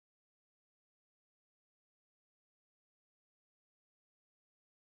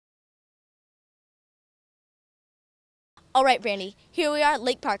All right, Brandy, here we are at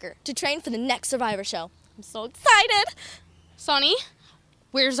Lake Parker to train for the next Survivor show. I'm so excited. Sawney,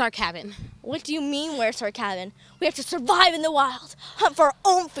 where's our cabin? What do you mean, where's our cabin? We have to survive in the wild, hunt for our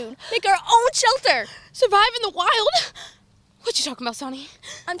own food, make our own shelter. Survive in the wild? What you talking about, Sawney?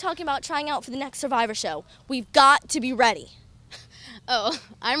 I'm talking about trying out for the next Survivor show. We've got to be ready. Oh,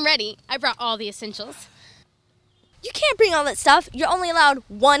 I'm ready. I brought all the essentials. You can't bring all that stuff. You're only allowed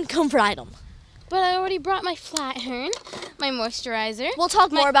one comfort item. But I already brought my flat iron, my moisturizer. We'll talk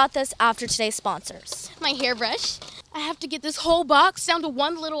more about this after today's sponsors. My hairbrush. I have to get this whole box down to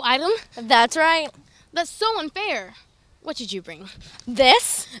one little item. That's right. That's so unfair. What did you bring?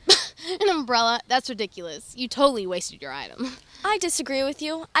 This? An umbrella? That's ridiculous. You totally wasted your item. I disagree with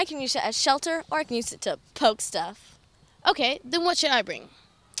you. I can use it as shelter, or I can use it to poke stuff. Okay, then what should I bring?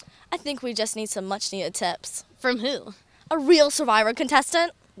 I think we just need some much-needed tips. From who? A real Survivor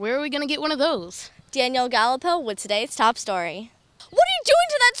contestant. Where are we going to get one of those? Danielle Gallipo with today's top story. What are you doing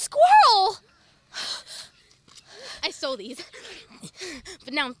to that squirrel? I stole these.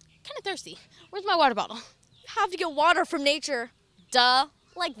 But now I'm kind of thirsty. Where's my water bottle? You have to get water from nature. Duh.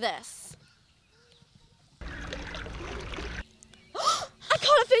 Like this. I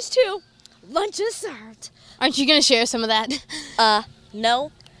caught a fish too. Lunch is served. Aren't you going to share some of that?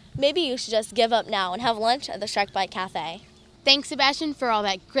 No. Maybe you should just give up now and have lunch at the Shark Bite Cafe. Thanks, Sebastian, for all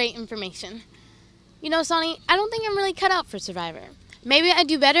that great information. You know, Sawney, I don't think I'm really cut out for Survivor. Maybe I'd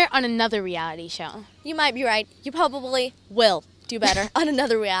do better on another reality show. You might be right. You probably will do better on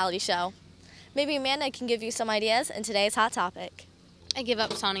another reality show. Maybe Amanda can give you some ideas in today's hot topic. I give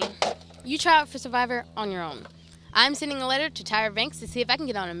up, Sawney. You try out for Survivor on your own. I'm sending a letter to Tyra Banks to see if I can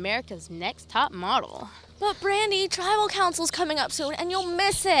get on America's Next Top Model. But Brandy, Tribal Council's coming up soon and you'll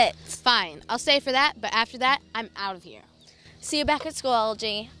miss it. Fine, I'll stay for that, but after that, I'm out of here. See you back at school,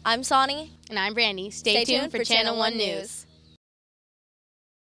 LG. I'm Sawney. And I'm Brandy. Stay tuned for Channel 1 News.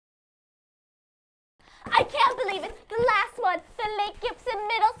 I can't believe it. The last one, the Lake Gibson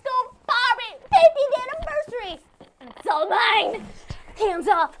Middle School Barbie 50th anniversary. It's all mine. Hands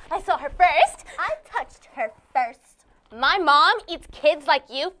off. I saw her first. I touched her first. My mom eats kids like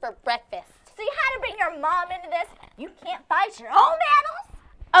you for breakfast. So you had to bring your mom into this? You can't fight your own battles?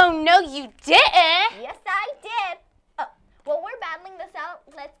 Oh, no, you didn't. Yes, I did. Oh, well, we're battling this out.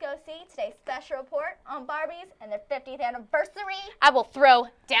 Let's go see today's special report on Barbies and their 50th anniversary. I will throw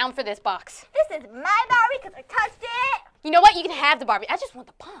down for this box. This is my Barbie because I touched it. You know what? You can have the Barbie. I just want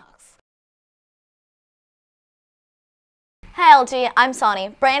the box. Hi, LG. I'm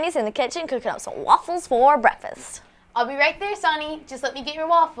Sawney. Brandy's in the kitchen cooking up some waffles for breakfast. I'll be right there, Sawney. Just let me get your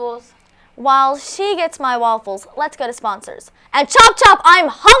waffles. While she gets my waffles, let's go to sponsors. And chop chop, I'm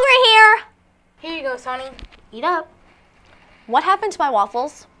hungry here! Here you go, Sawney. Eat up. What happened to my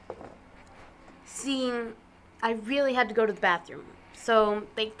waffles? See, I really had to go to the bathroom, so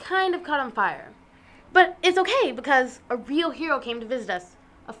they kind of caught on fire. But it's okay because a real hero came to visit us,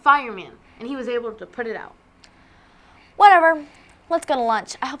 a fireman, and he was able to put it out. Whatever. Let's go to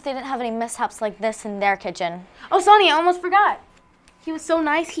lunch. I hope they didn't have any mishaps like this in their kitchen. Oh, Sawney, I almost forgot. He was so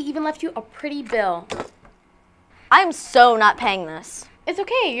nice, he even left you a pretty bill. I'm so not paying this. It's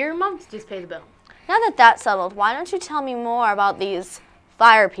okay, your mom just paid the bill. Now that that's settled, why don't you tell me more about these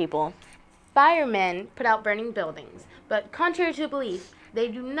fire people? Firemen put out burning buildings, but contrary to belief, they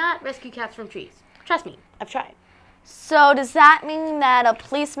do not rescue cats from trees. Trust me, I've tried. So does that mean that a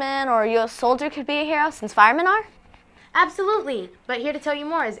policeman or a U.S. soldier could be a hero since firemen are? Absolutely, but here to tell you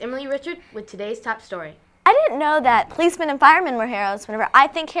more is Emily Richard with today's top story. I didn't know that policemen and firemen were heroes. Whenever I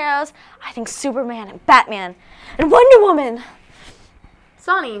think heroes, I think Superman and Batman and Wonder Woman.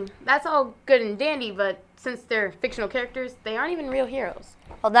 Sawney, that's all good and dandy, but since they're fictional characters, they aren't even real heroes.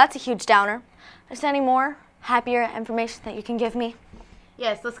 Well, that's a huge downer. Is there any more happier information that you can give me?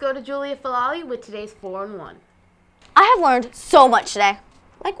 Yes, let's go to Julia Falali with today's 4-in-1. I have learned so much today.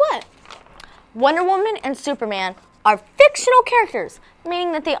 Like what? Wonder Woman and Superman are fictional characters,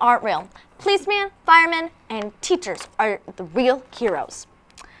 meaning that they aren't real. Policemen, firemen, and teachers are the real heroes.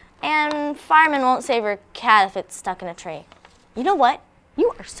 And firemen won't save your cat if it's stuck in a tree. You know what?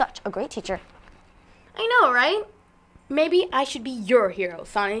 You are such a great teacher. I know, right? Maybe I should be your hero,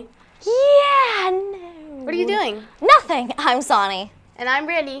 Sawney. Yeah, no. What are you doing? Nothing. I'm Sawney. And I'm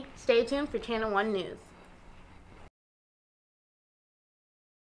Brandy. Stay tuned for Channel 1 News.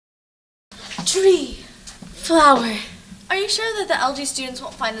 Tree. Flower. Are you sure that the LG students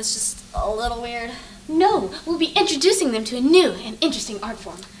won't find this just a little weird? No, we'll be introducing them to a new and interesting art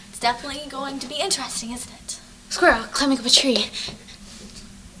form. It's definitely going to be interesting, isn't it? Squirrel climbing up a tree.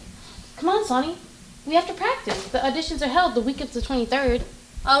 Come on, Sawney. We have to practice. The auditions are held the week of the 23rd.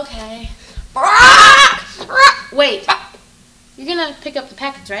 Okay. Wait. You're gonna pick up the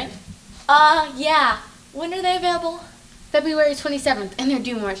packets, right? Yeah. When are they available? February 27th, and they're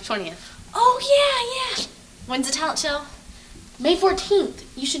due March 20th. Oh, yeah. When's the talent show? May 14th.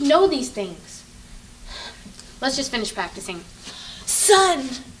 You should know these things. Let's just finish practicing. Sun,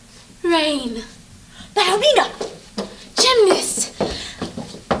 rain, ballerina, gymnast.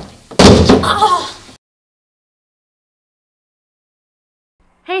 Oh.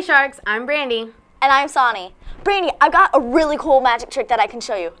 Hey Sharks, I'm Brandy. And I'm Sawney. Brandy, I've got a really cool magic trick that I can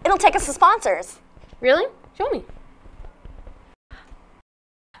show you. It'll take us to sponsors. Really? Show me.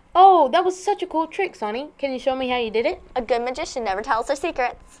 Oh, that was such a cool trick, Sawney. Can you show me how you did it? A good magician never tells their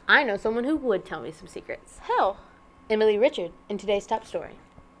secrets. I know someone who would tell me some secrets. Who? Emily Richard in today's top story.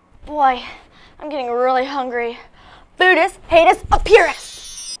 Boy, I'm getting really hungry. Foodus, hatus,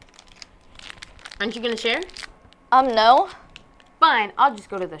 appearance. Aren't you gonna share? No. Fine, I'll just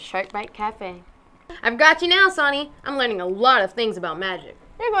go to the Shark Bite Cafe. I've got you now, Sawney. I'm learning a lot of things about magic.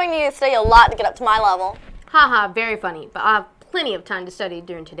 You're going to need to study a lot to get up to my level. Haha, very funny, but I'll have plenty of time to study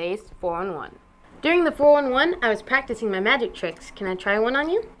during today's 4-on-1. During the 4-on-1, I was practicing my magic tricks. Can I try one on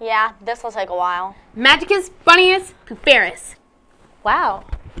you? Yeah, this will take a while. Magicus, Bunnius, Pooferus. Wow,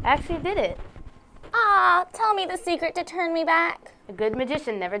 I actually did it. Tell me the secret to turn me back. A good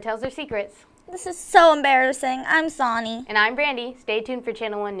magician never tells their secrets. This is so embarrassing. I'm Sawney. And I'm Brandy. Stay tuned for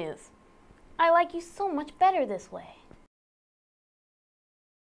Channel 1 News. I like you so much better this way.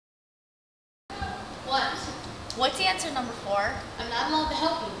 What? What's the answer number 4? I'm not allowed to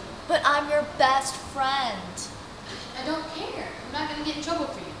help you. But I'm your best friend. I don't care. I'm not going to get in trouble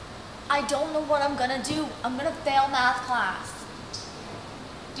for you. I don't know what I'm gonna do. I'm gonna fail math class.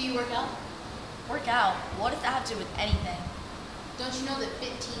 Do you work out? Work out? What does that have to do with anything? Don't you know that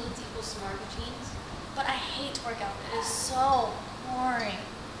fit teens equals smarter teens? But I hate to work out. It is so boring.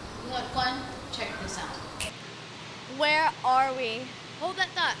 You want fun? Check this out. Where are we? Hold that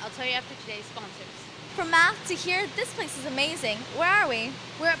thought. I'll tell you after today's sponsors. From math to here, this place is amazing. Where are we?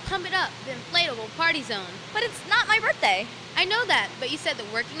 We're at Pump It Up, the inflatable party zone. But it's not my birthday. I know that, but you said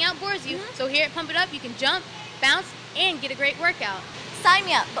that working out bores you. So here at Pump It Up, you can jump, bounce, and get a great workout. Sign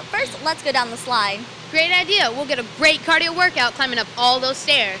me up, but first, let's go down the slide. Great idea. We'll get a great cardio workout climbing up all those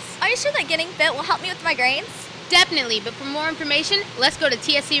stairs. Are you sure that getting fit will help me with my grades? Definitely, but for more information, let's go to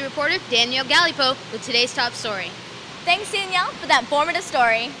TSC reporter Danielle Gallipo with today's top story. Thanks, Danielle, for that informative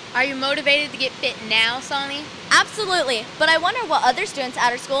story. Are you motivated to get fit now, Sawney? Absolutely, but I wonder what other students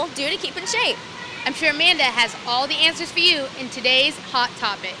at our school do to keep in shape. I'm sure Amanda has all the answers for you in today's hot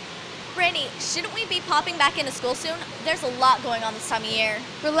topic. Brandy, shouldn't we be popping back into school soon? There's a lot going on this time of year.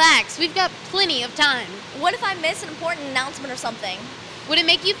 Relax, we've got plenty of time. What if I miss an important announcement or something? Would it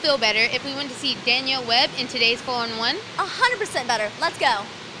make you feel better if we went to see Danielle Webb in today's 4-on-1? 100% better. Let's go.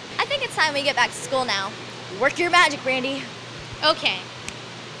 I think it's time we get back to school now. Work your magic, Brandy. Okay.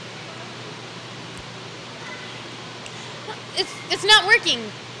 It's not working.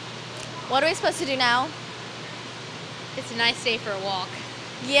 What are we supposed to do now? It's a nice day for a walk.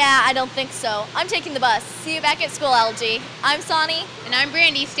 Yeah, I don't think so. I'm taking the bus. See you back at school, LG. I'm Sawney. And I'm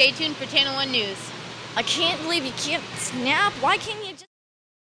Brandy. Stay tuned for Channel 1 News. I can't believe you can't snap. Why can't you just...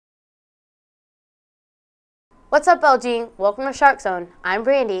 What's up, LG? Welcome to Shark Zone. I'm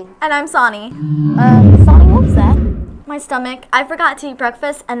Brandy. And I'm Sawney. Sawney, what was that? My stomach. I forgot to eat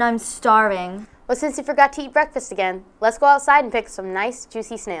breakfast and I'm starving. Well, since you forgot to eat breakfast again, let's go outside and pick some nice,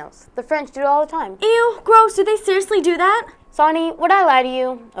 juicy snails. The French do it all the time. Ew, gross. Do they seriously do that? Sawney, would I lie to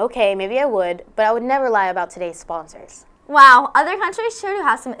you? Okay, maybe I would, but I would never lie about today's sponsors. Wow, other countries sure do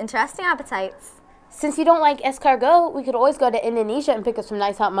have some interesting appetites. Since you don't like escargot, we could always go to Indonesia and pick up some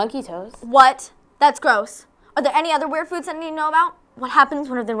nice hot monkey toes. What? That's gross. Are there any other weird foods I need to know about? What happens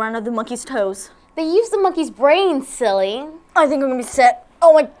whenever they run out of the monkey's toes? They use the monkey's brains, silly. I think I'm gonna be sick.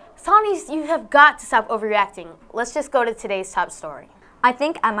 Oh my... Sawney, you have got to stop overreacting. Let's just go to today's top story. I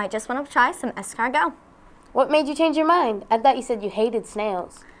think I might just want to try some escargot. What made you change your mind? I thought you said you hated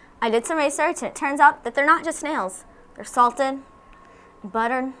snails. I did some research and it turns out that they're not just snails. They're salted,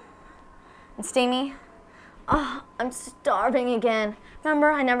 buttered, and steamy. Oh, I'm starving again.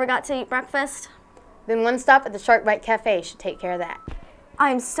 Remember, I never got to eat breakfast? Then one stop at the Shark Bite Cafe should take care of that.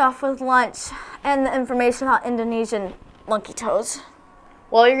 I'm stuffed with lunch and the information about Indonesian monkey toes.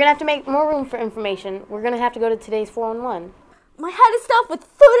 Well, you're going to have to make more room for information. We're going to have to go to today's 4-on-1. My head is stuffed with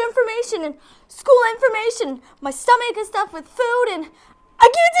food information and school information. My stomach is stuffed with food and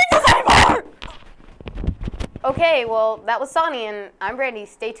I can't take this anymore! Okay, well, that was Sawney and I'm Brandy.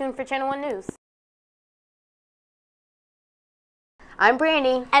 Stay tuned for Channel 1 News. I'm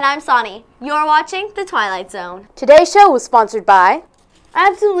Brandy. And I'm Sawney. You're watching The Twilight Zone. Today's show was sponsored by... I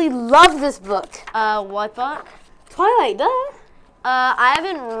absolutely love this book. What book? Twilight, duh. I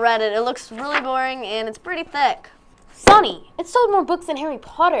haven't read it. It looks really boring and it's pretty thick. Sawney, it sold more books than Harry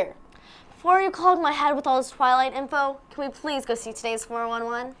Potter. Before you clogged my head with all this Twilight info, can we please go see today's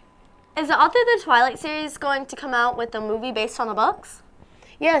 411? Is the author of the Twilight series going to come out with a movie based on the books?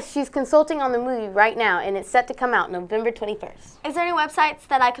 Yes, she's consulting on the movie right now, and it's set to come out November 21st. Is there any websites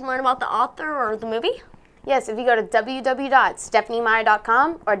that I can learn about the author or the movie? Yes, if you go to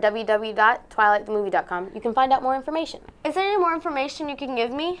www.stephaniemeyer.com or www.twilightthemovie.com, you can find out more information. Is there any more information you can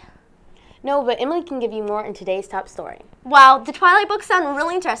give me? No, but Emily can give you more in today's top story. Wow, the Twilight books sound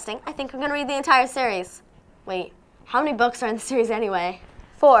really interesting. I think I'm going to read the entire series. Wait, how many books are in the series anyway?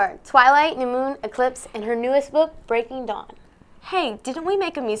 4. Twilight, New Moon, Eclipse, and her newest book, Breaking Dawn. Hey, didn't we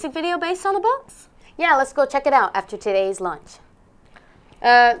make a music video based on the books? Yeah, let's go check it out after today's lunch.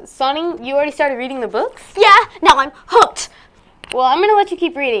 Sawney, you already started reading the books? Yeah, now I'm hooked. Well, I'm going to let you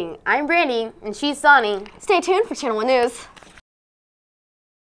keep reading. I'm Brandy, and she's Sawney. Stay tuned for Channel 1 News.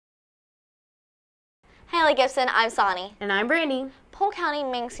 Hey, Gibson, I'm Sawney. And I'm Brandy. Polk County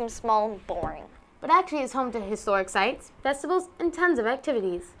may seem small and boring. But actually it's home to historic sites, festivals, and tons of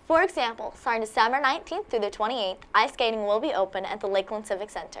activities. For example, starting December 19th through the 28th, ice skating will be open at the Lakeland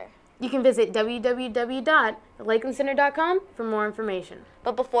Civic Center. You can visit www.lakelandcenter.com for more information.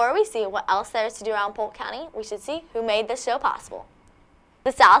 But before we see what else there is to do around Polk County, we should see who made this show possible.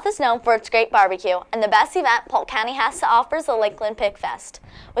 The South is known for its great barbecue, and the best event Polk County has to offer is the Lakeland Pig Fest.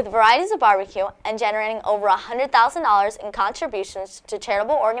 With varieties of barbecue and generating over $100,000 in contributions to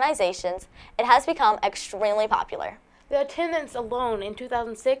charitable organizations, it has become extremely popular. The attendance alone in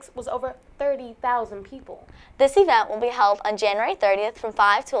 2006 was over 30,000 people. This event will be held on January 30th from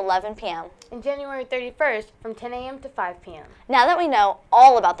 5 to 11 p.m. And January 31st from 10 a.m. to 5 p.m. Now that we know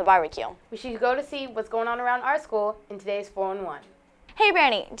all about the barbecue, we should go to see what's going on around our school in today's 411. Hey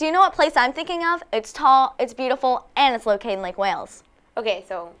Brandy, do you know what place I'm thinking of? It's tall, it's beautiful, and it's located in Lake Wales. Okay,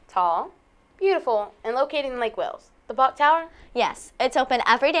 so tall, beautiful, and located in Lake Wales. The Bok Tower? Yes, it's open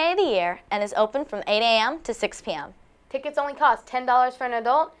every day of the year and is open from 8 a.m. to 6 p.m. Tickets only cost $10 for an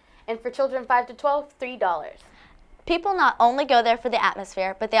adult, and for children 5 to 12, $3. People not only go there for the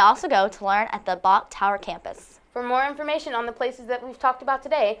atmosphere, but they also go to learn at the Bok Tower campus. For more information on the places that we've talked about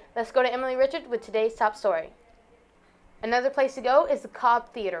today, let's go to Emily Richard with today's top story. Another place to go is the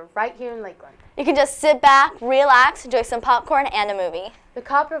Cobb Theater, right here in Lakeland. You can just sit back, relax, enjoy some popcorn and a movie. The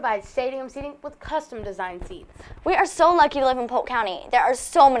Cobb provides stadium seating with custom designed seats. We are so lucky to live in Polk County. There are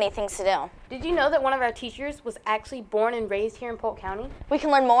so many things to do. Did you know that one of our teachers was actually born and raised here in Polk County? We can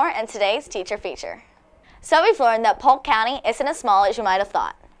learn more in today's teacher feature. So we've learned that Polk County isn't as small as you might have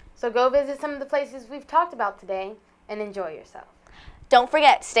thought. So go visit some of the places we've talked about today and enjoy yourself. Don't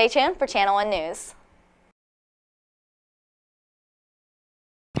forget, stay tuned for Channel 1 News.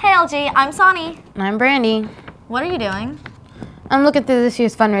 Hey LG, I'm Sawney. And I'm Brandy. What are you doing? I'm looking through this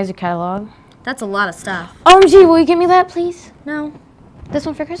year's fundraiser catalog. That's a lot of stuff. OMG, will you give me that, please? No. This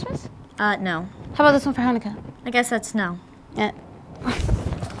one for Christmas? No. How about this one for Hanukkah? I guess that's no. Yeah.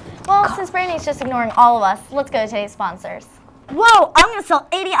 Well, since Brandy's just ignoring all of us, let's go to today's sponsors. Whoa, I'm going to sell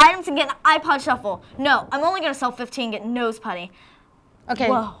 80 items and get an iPod Shuffle. No, I'm only going to sell 15 and get nose putty. Okay,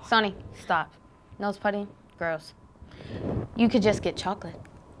 Whoa. Sawney, stop. Nose putty, gross. You could just get chocolate.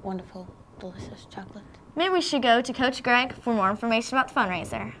 Wonderful, delicious chocolate. Maybe we should go to Coach Greg for more information about the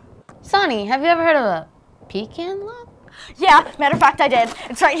fundraiser. Sawney, have you ever heard of a pecan log? Yeah, matter of fact, I did.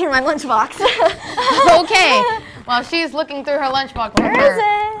 It's right here in my lunchbox. Okay, while she's looking through her lunchbox for Where her is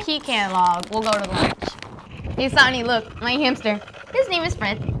it? pecan log, we'll go to lunch. Hey, Sawney, look, my hamster. His name is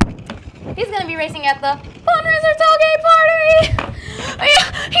Fred. He's gonna be racing at the fundraiser tailgate party.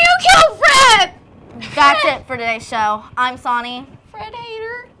 You killed Fred! That's it for today's show. I'm Sawney. Fred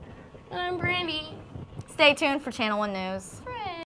hater. And I'm Brandy. Stay tuned for Channel 1 News.